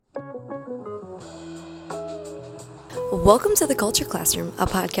Welcome to The Culture Classroom, a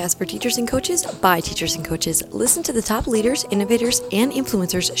podcast for teachers and coaches by teachers and coaches. Listen to the top leaders, innovators, and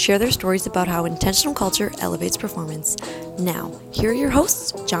influencers share their stories about how intentional culture elevates performance. Now, here are your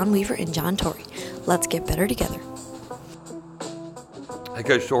hosts, John Weaver and John Torrey. Let's get better together. Hey,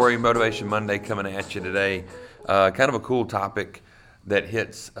 Coach Torrey, Motivation Monday coming at you today. Kind of a cool topic that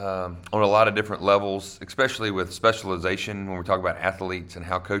hits on a lot of different levels, especially with specialization when we talk about athletes and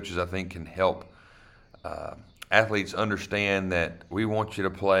how coaches, I think, can help athletes understand that we want you to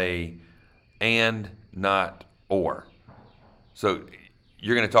play and not or. So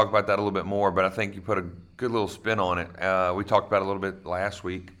you're going to talk about that a little bit more, but I think you put a good little spin on it. We talked about it a little bit last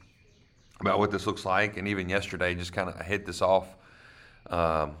week about what this looks like, and even yesterday just kind of hit this off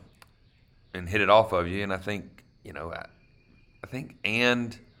and hit it off of you. And I think, I think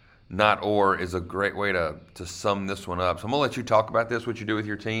and not or is a great way to sum this one up. So I'm going to let you talk about this, what you do with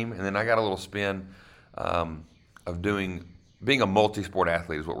your team, and then I got a little spin of being a multi-sport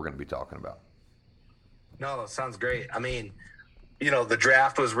athlete is what we're going to be talking about. No, it sounds great. I mean, the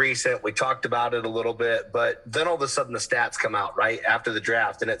draft was recent. We talked about it a little bit, but then all of a sudden the stats come out right after the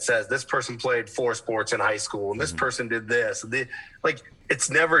draft, and it says this person played 4 sports in high school, and this person did this. It's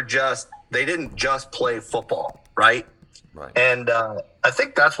never just they didn't just play football, right? Right. And I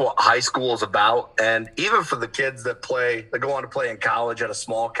think that's what high school is about. And even for the kids that go on to play in college at a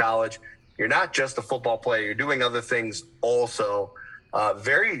small college, you're not just a football player. You're doing other things also.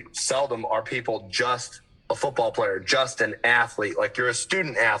 Very seldom are people just a football player, just an athlete. Like you're a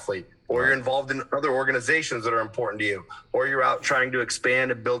student athlete, or you're involved in other organizations that are important to you, or you're out trying to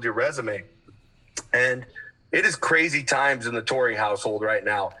expand and build your resume. And it is crazy times in the Torrey household right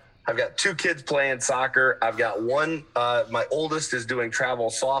now. I've got 2 kids playing soccer. I've got one, my oldest is doing travel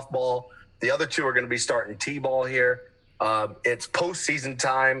softball. The other 2 are going to be starting t-ball here. It's postseason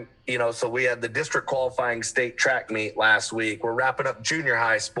time, so we had the district qualifying state track meet last week. We're wrapping up junior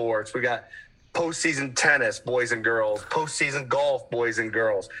high sports. We got postseason tennis, boys and girls, postseason golf, boys and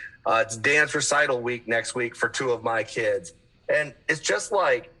girls. It's dance recital week next week for 2 of my kids. And it's just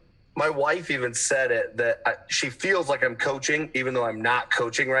like, my wife even said it, that she feels like I'm coaching, even though I'm not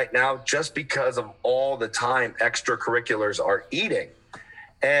coaching right now, just because of all the time extracurriculars are eating.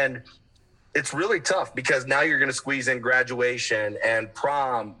 And it's really tough because now you're going to squeeze in graduation, and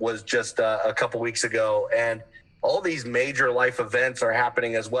prom was just a couple weeks ago. And all these major life events are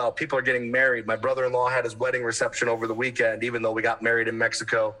happening as well. People are getting married. My brother-in-law had his wedding reception over the weekend, even though we got married in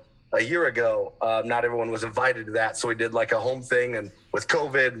Mexico a year ago. Not everyone was invited to that. So we did like a home thing, and with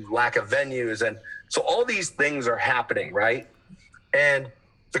COVID, lack of venues. And so all these things are happening, right? And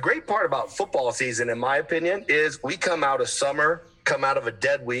the great part about football season, in my opinion, is we come out of summer, come out of a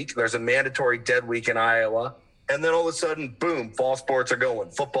dead week. There's a mandatory dead week in Iowa. And then all of a sudden, boom, fall sports are going.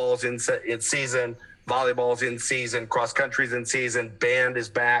 Football's in season, volleyball's in season, cross country's in season, band is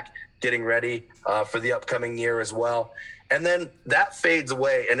back, getting ready for the upcoming year as well. And then that fades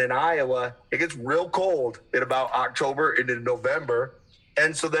away. And in Iowa, it gets real cold in about October into November.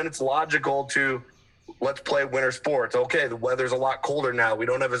 And so then it's logical to let's play winter sports. Okay, the weather's a lot colder now. We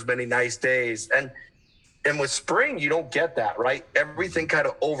don't have as many nice days. And with spring, you don't get that, right? Everything kind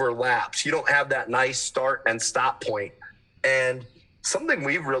of overlaps. You don't have that nice start and stop point. And something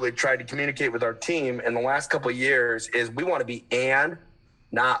we've really tried to communicate with our team in the last couple of years is we want to be and,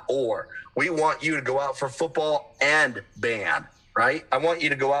 not or. We want you to go out for football and band, right? I want you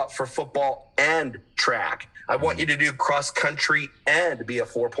to go out for football and track. I want you to do cross country and be a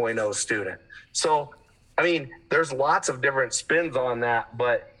 4.0 student. So, there's lots of different spins on that,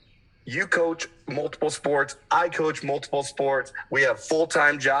 but you coach multiple sports. I coach multiple sports. We have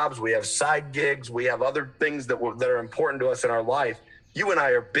full-time jobs. We have side gigs. We have other things that are important to us in our life. You and I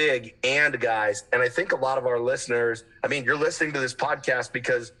are big and guys. And I think a lot of our listeners, you're listening to this podcast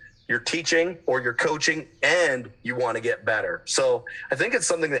because you're teaching or you're coaching and you want to get better. So I think it's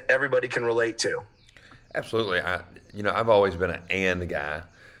something that everybody can relate to. Absolutely. I've always been an and guy.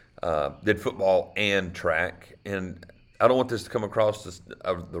 Did football and track. And I don't want this to come across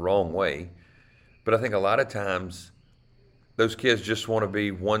the wrong way, but I think a lot of times those kids just want to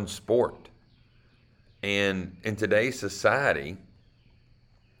be one sport. And in today's society,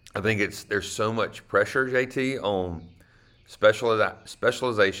 I think there's so much pressure, JT, on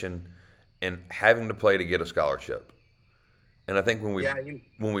specialization and having to play to get a scholarship. And I think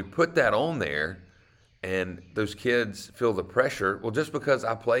when we put that on there and those kids feel the pressure, well, just because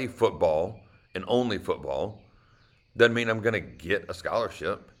I play football and only football doesn't mean I'm going to get a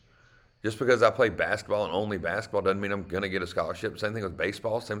scholarship. Just because I play basketball and only basketball doesn't mean I'm going to get a scholarship. Same thing with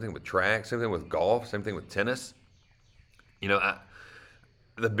baseball, same thing with track, same thing with golf, same thing with tennis.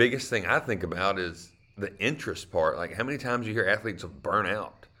 the biggest thing I think about is the interest part. Like, how many times you hear athletes will burn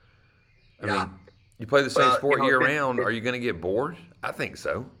out? I mean, you play the same sport year round. Are you going to get bored? I think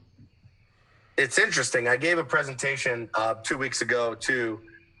so. It's interesting. I gave a presentation 2 weeks ago to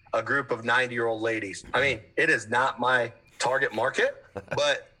a group of 90-year-old ladies. I mean, it is not my target market,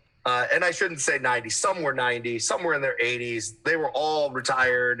 but and I shouldn't say 90. Some were 90, some were in their 80s. They were all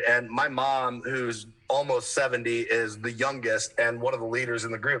retired, and my mom, who's almost 70, is the youngest and one of the leaders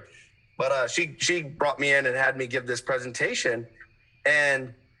in the group. But she brought me in and had me give this presentation,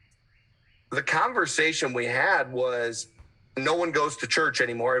 and the conversation we had was no one goes to church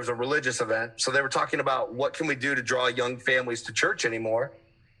anymore. It was a religious event. So they were talking about what can we do to draw young families to church anymore.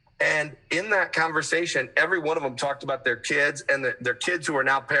 And in that conversation, every one of them talked about their kids and their kids who are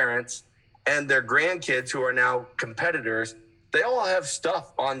now parents and their grandkids who are now competitors. They all have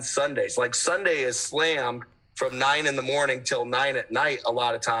stuff on Sundays. Like Sunday is slammed from 9 a.m. till 9 p.m. a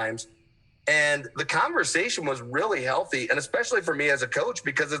lot of times. And the conversation was really healthy. And especially for me as a coach,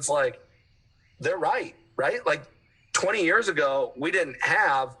 because it's like, they're right? Like 20 years ago, we didn't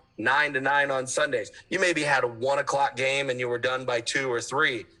have 9 to 9 on Sundays. You maybe had a 1 o'clock game and you were done by 2 or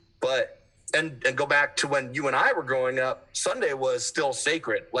 3. But and go back to when you and I were growing up, Sunday was still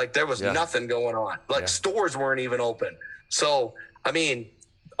sacred. Like there was nothing going on. Like stores weren't even open. So, I mean,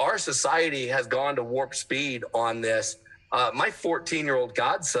 our society has gone to warp speed on this. My 14-year-old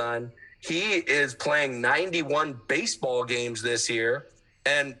godson, he is playing 91 baseball games this year,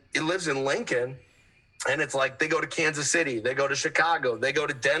 and he lives in Lincoln. And it's like they go to Kansas City, they go to Chicago, they go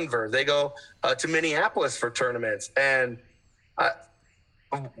to Denver, they go to Minneapolis for tournaments. And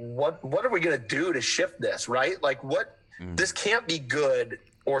what are we going to do to shift this, right? Like this can't be good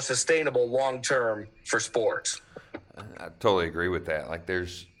or sustainable long-term for sports. I totally agree with that. Like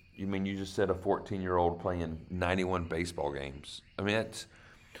you just said a 14-year-old playing 91 baseball games. I mean, that's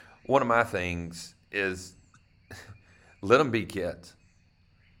one of my things is let them be kids.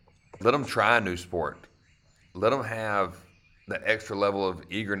 Let them try a new sport. Let them have that extra level of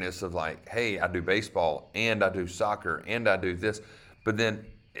eagerness of like, hey, I do baseball and I do soccer and I do this. But then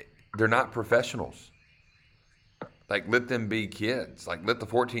they're not professionals. Like, let them be kids. Like, let the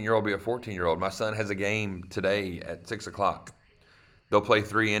 14-year-old be a 14-year-old. My son has a game today at 6 o'clock. They'll play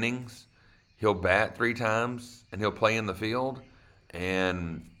 3 innings. He'll bat 3 times, and he'll play in the field.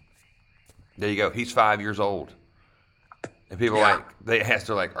 And there you go. He's 5 years old. And people they asked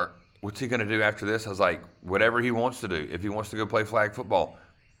her, like, what's he going to do after this? I was like, whatever he wants to do. If he wants to go play flag football,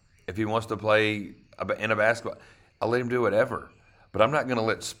 if he wants to play in a basketball, I'll let him do whatever. But I'm not going to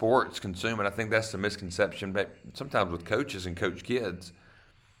let sports consume it. I think that's the misconception. But sometimes with coaches and coach kids,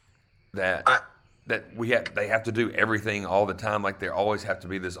 that they have to do everything all the time. Like there always have to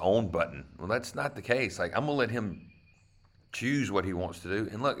be this on button. Well, that's not the case. Like I'm going to let him choose what he wants to do.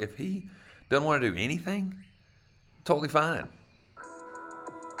 And look, if he doesn't want to do anything, totally fine.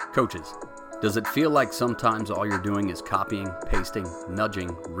 Coaches, does it feel like sometimes all you're doing is copying, pasting,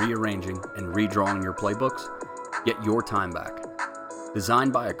 nudging, rearranging, and redrawing your playbooks? Get your time back.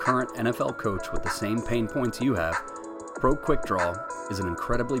 Designed by a current NFL coach with the same pain points you have, Pro Quick Draw is an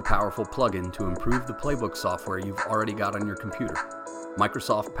incredibly powerful plugin to improve the playbook software you've already got on your computer,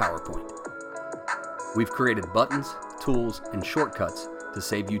 Microsoft PowerPoint. We've created buttons, tools, and shortcuts to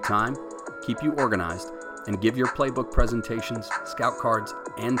save you time, keep you organized, and give your playbook presentations, scout cards,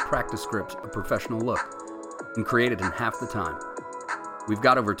 and practice scripts a professional look, and created in half the time. We've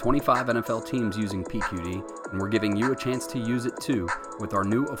got over 25 NFL teams using PQD, and we're giving you a chance to use it too with our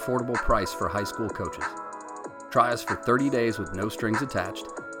new affordable price for high school coaches. Try us for 30 days with no strings attached.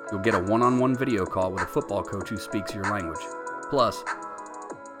 You'll get a one-on-one video call with a football coach who speaks your language. Plus,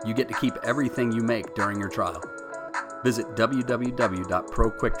 you get to keep everything you make during your trial. Visit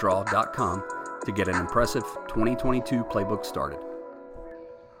www.proquickdraw.com to get an impressive 2022 playbook started.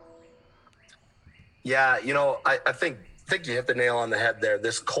 Yeah, I think you hit the nail on the head there.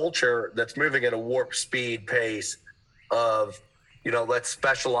 This culture that's moving at a warp speed pace of, let's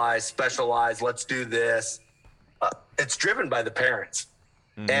specialize, let's do this. It's driven by the parents.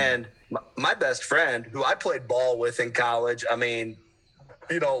 Mm-hmm. And my best friend, who I played ball with in college, I mean,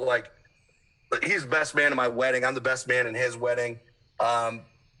 he's the best man in my wedding. I'm the best man in his wedding.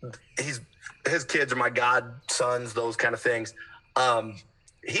 His kids are my godsons, those kind of things.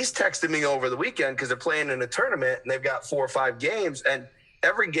 He's texted me over the weekend because they're playing in a tournament and they've got 4 or 5 games. And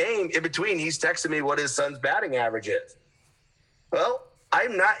every game in between, he's texting me what his son's batting average is. Well,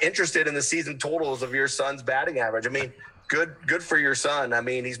 I'm not interested in the season totals of your son's batting average. I mean, good for your son. I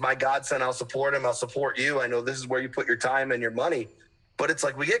mean, he's my godson. I'll support him. I'll support you. I know this is where you put your time and your money. But it's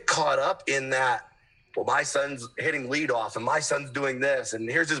like we get caught up in that well, my son's hitting leadoff and my son's doing this, and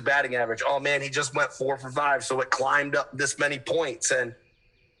here's his batting average. Oh man, he just went 4 for 5, so it climbed up this many points, and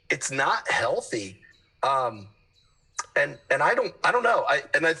it's not healthy. And I don't know.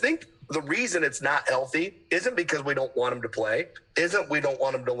 I think the reason it's not healthy isn't because we don't want him to play, we don't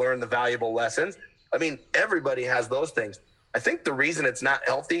want him to learn the valuable lessons. I mean, everybody has those things. I think the reason it's not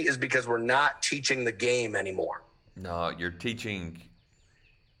healthy is because we're not teaching the game anymore. No, you're teaching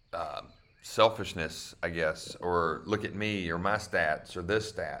selfishness, I guess, or look at me or my stats or this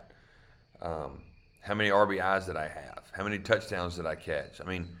stat. How many RBIs did I have? How many touchdowns did I catch? I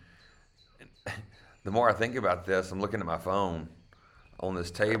mean, the more I think about this, I'm looking at my phone on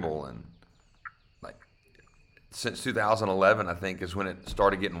this table, and like since 2011, I think is when it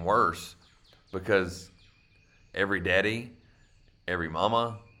started getting worse, because every daddy, every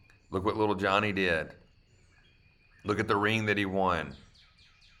mama, look what little Johnny did. Look at the ring that he won.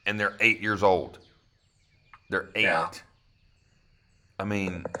 And they're 8 years old. They're 8. Yeah. I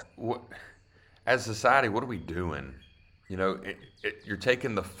mean, as a society, what are we doing? You know, you're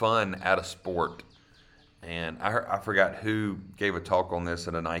taking the fun out of sport. And I forgot who gave a talk on this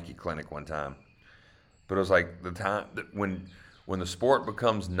at a Nike clinic one time. But it was like the time that when the sport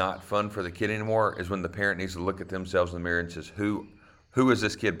becomes not fun for the kid anymore is when the parent needs to look at themselves in the mirror and says, who is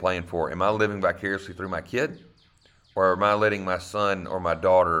this kid playing for? Am I living vicariously through my kid? Or am I letting my son or my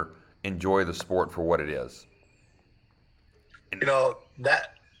daughter enjoy the sport for what it is? You know,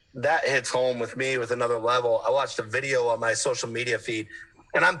 that hits home with me with another level. I watched a video on my social media feed,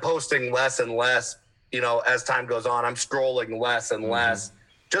 and I'm posting less and less, you know, as time goes on. I'm scrolling less and less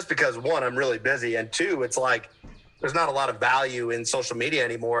just because, one, I'm really busy, and two, it's like there's not a lot of value in social media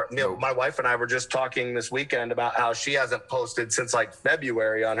anymore. You know, my wife and I were just talking this weekend about how she hasn't posted since like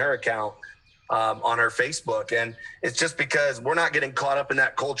February on her account. On her Facebook. And it's just because we're not getting caught up in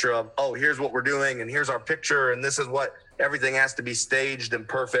that culture of, oh, here's what we're doing and here's our picture and this is what everything has to be staged and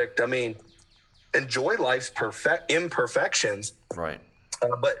perfect. I mean, enjoy life's imperfections. Right.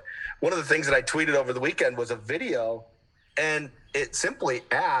 But one of the things that I tweeted over the weekend was a video, and it simply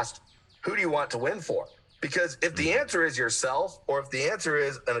asked, who do you want to win for? Because if the answer is yourself, or if the answer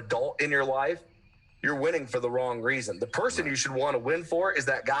is an adult in your life, you're winning for the wrong reason. The person you should want to win for is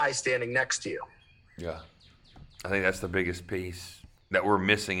that guy standing next to you. Yeah. I think that's the biggest piece that we're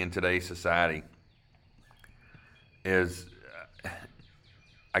missing in today's society is,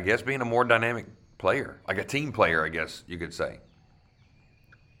 I guess, being a more dynamic player, like a team player, I guess you could say.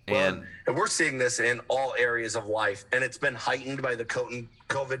 And we're seeing this in all areas of life, and it's been heightened by the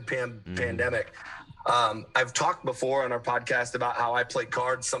COVID pandemic. I've talked before on our podcast about how I play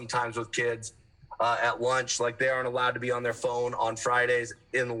cards sometimes with kids at lunch. Like, they aren't allowed to be on their phone on Fridays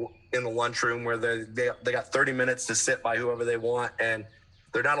in the lunchroom, where they got 30 minutes to sit by whoever they want, and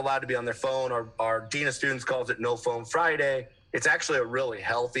they're not allowed to be on their phone. Our Dean of Students calls it No Phone Friday. It's actually a really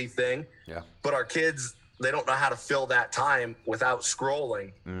healthy thing. Yeah. But our kids, they don't know how to fill that time without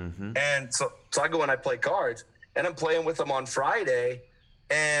scrolling. Mm-hmm. And so I go and I play cards, and I'm playing with them on Friday,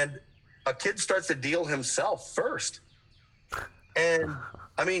 and a kid starts to deal himself first. And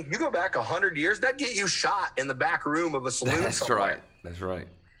I mean, you go back 100 years, that'd get you shot in the back room of a saloon. That's somewhere. Right. That's right.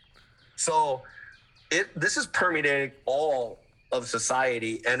 So this is permeating all of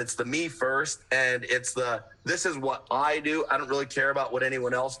society, and it's the me first, and it's this is what I do. I don't really care about what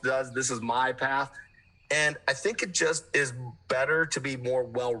anyone else does. This is my path. And I think it just is better to be more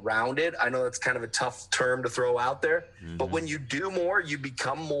well-rounded. I know that's kind of a tough term to throw out there, but when you do more, you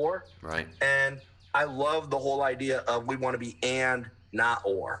become more. Right. And I love the whole idea of we want to be and, not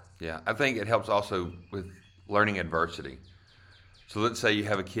or. Yeah, I think it helps also with learning adversity. So let's say you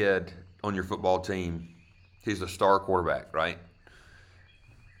have a kid on your football team. He's a star quarterback, right?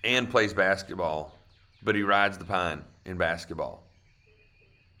 And plays basketball, but he rides the pine in basketball.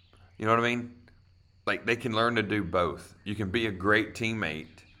 You know what I mean? Like, they can learn to do both. You can be a great teammate,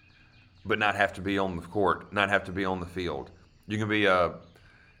 but not have to be on the court, not have to be on the field. You can be a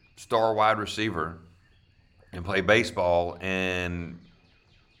star wide receiver and play baseball, and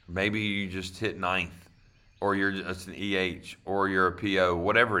maybe you just hit ninth, or you're just an EH, or you're a PO,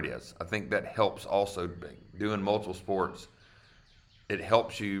 whatever it is. I think that helps also. Doing multiple sports, it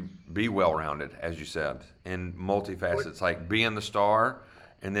helps you be well-rounded, as you said, and multifacets, like being the star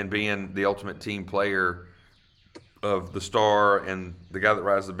and then being the ultimate team player of the star and the guy that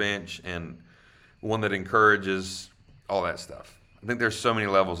rides the bench and one that encourages, all that stuff. I think there's so many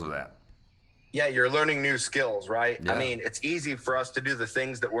levels of that. Yeah, you're learning new skills, right? Yeah. I mean, it's easy for us to do the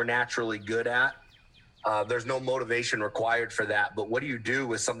things that we're naturally good at. There's no motivation required for that. But what do you do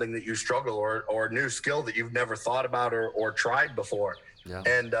with something that you struggle or a new skill that you've never thought about or tried before? Yeah.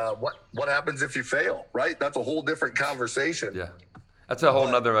 And what happens if you fail, right? That's a whole different conversation. Yeah. That's a whole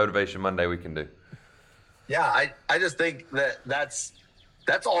nother Motivation Monday we can do. Yeah, I just think that's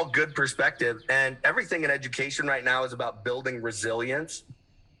all good perspective. And everything in education right now is about building resilience.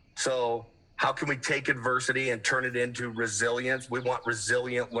 So how can we take adversity and turn it into resilience? We want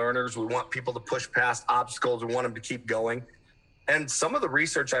resilient learners. We want people to push past obstacles. We want them to keep going. And some of the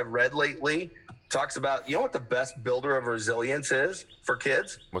research I've read lately talks about, you know what the best builder of resilience is for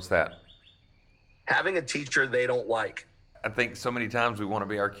kids? What's that? Having a teacher they don't like. I think so many times we want to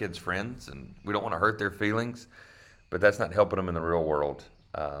be our kids' friends and we don't want to hurt their feelings, but that's not helping them in the real world.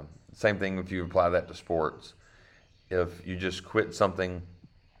 Same thing if you apply that to sports. If you just quit something,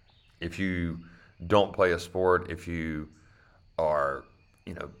 if you don't play a sport, if you are,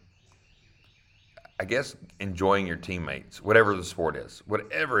 I guess enjoying your teammates, whatever the sport is,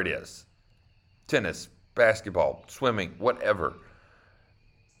 whatever it is, tennis, basketball, swimming, whatever.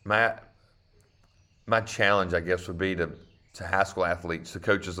 My challenge, I guess, would be to high school athletes, to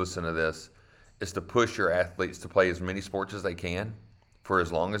coaches listen to this, is to push your athletes to play as many sports as they can for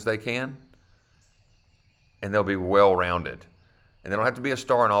as long as they can, and they'll be well-rounded. And they don't have to be a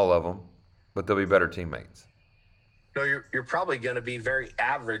star in all of them, but they'll be better teammates. No, you're probably going to be very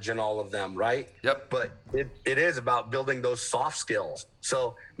average in all of them, right? Yep. But it is about building those soft skills.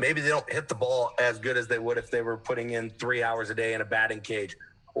 So maybe they don't hit the ball as good as they would if they were putting in 3 hours a day in a batting cage.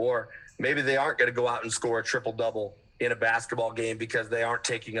 Or maybe they aren't going to go out and score a triple-double in a basketball game because they aren't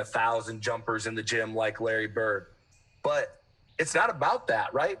taking 1,000 jumpers in the gym like Larry Bird. But it's not about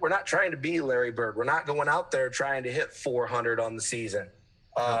that, right? We're not trying to be Larry Bird. We're not going out there trying to hit 400 on the season.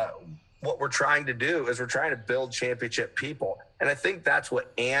 What we're trying to do is we're trying to build championship people. And I think that's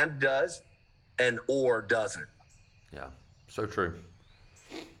what and does and or doesn't. Yeah, so true.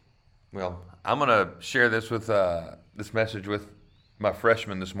 Well, I'm going to share this with this message with my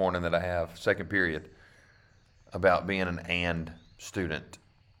freshman this morning that I have, second period, about being an and student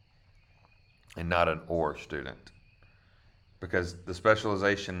and not an or student. Because the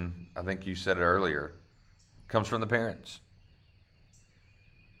specialization, I think you said it earlier, comes from the parents.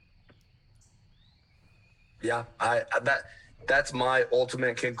 Yeah, that's my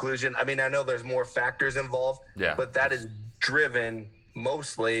ultimate conclusion. I mean, I know there's more factors involved, but that is driven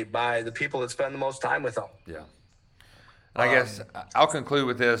mostly by the people that spend the most time with them. Yeah. I guess I'll conclude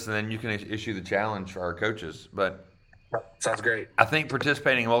with this, and then you can issue the challenge for our coaches. But sounds great. I think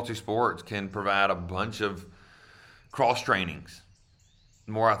participating in multi-sports can provide a bunch of cross-trainings.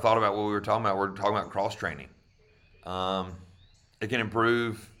 The more I thought about what we were talking about cross-training. It can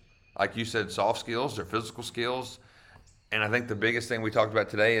improve, like you said, soft skills, their physical skills. And I think the biggest thing we talked about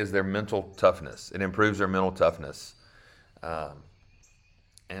today is their mental toughness. It improves their mental toughness.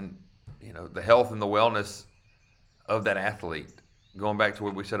 And, the health and the wellness of that athlete. Going back to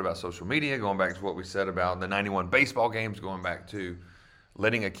what we said about social media, going back to what we said about the 91 baseball games, going back to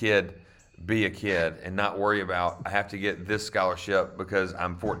letting a kid be a kid and not worry about, I have to get this scholarship because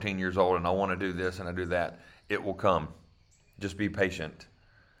I'm 14 years old and I want to do this and I do that. It will come. Just be patient.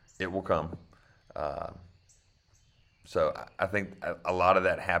 It will come. So I think a lot of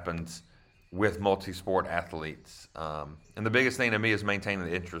that happens with multi-sport athletes. And the biggest thing to me is maintaining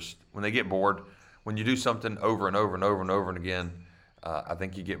the interest. When they get bored, when you do something over and over and over and over and again, I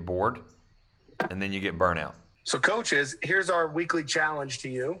think you get bored and then you get burnout. So coaches, here's our weekly challenge to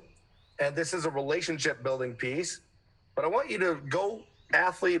you. And this is a relationship building piece, but I want you to go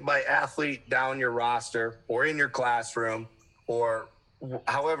athlete by athlete down your roster or in your classroom or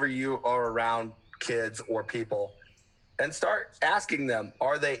however you are around kids or people and start asking them,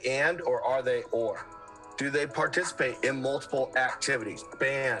 are they and or are they or? Do they participate in multiple activities?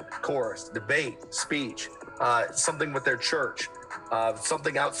 Band, chorus, debate, speech, something with their church,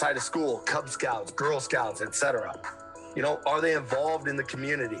 something outside of school, Cub Scouts, Girl Scouts, etc. Are they involved in the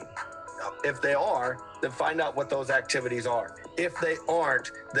community? If they are, then find out what those activities are. If they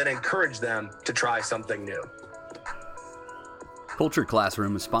aren't, then encourage them to try something new. Culture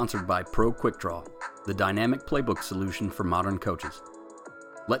Classroom is sponsored by Pro Quick Draw, the dynamic playbook solution for modern coaches.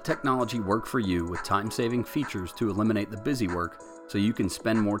 Let technology work for you with time-saving features to eliminate the busy work so you can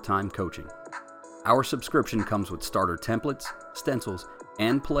spend more time coaching. Our subscription comes with starter templates, stencils,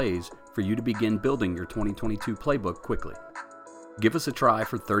 and plays for you to begin building your 2022 playbook quickly. Give us a try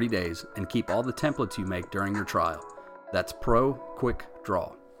for 30 days and keep all the templates you make during your trial. That's Pro Quick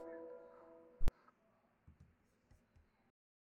Draw.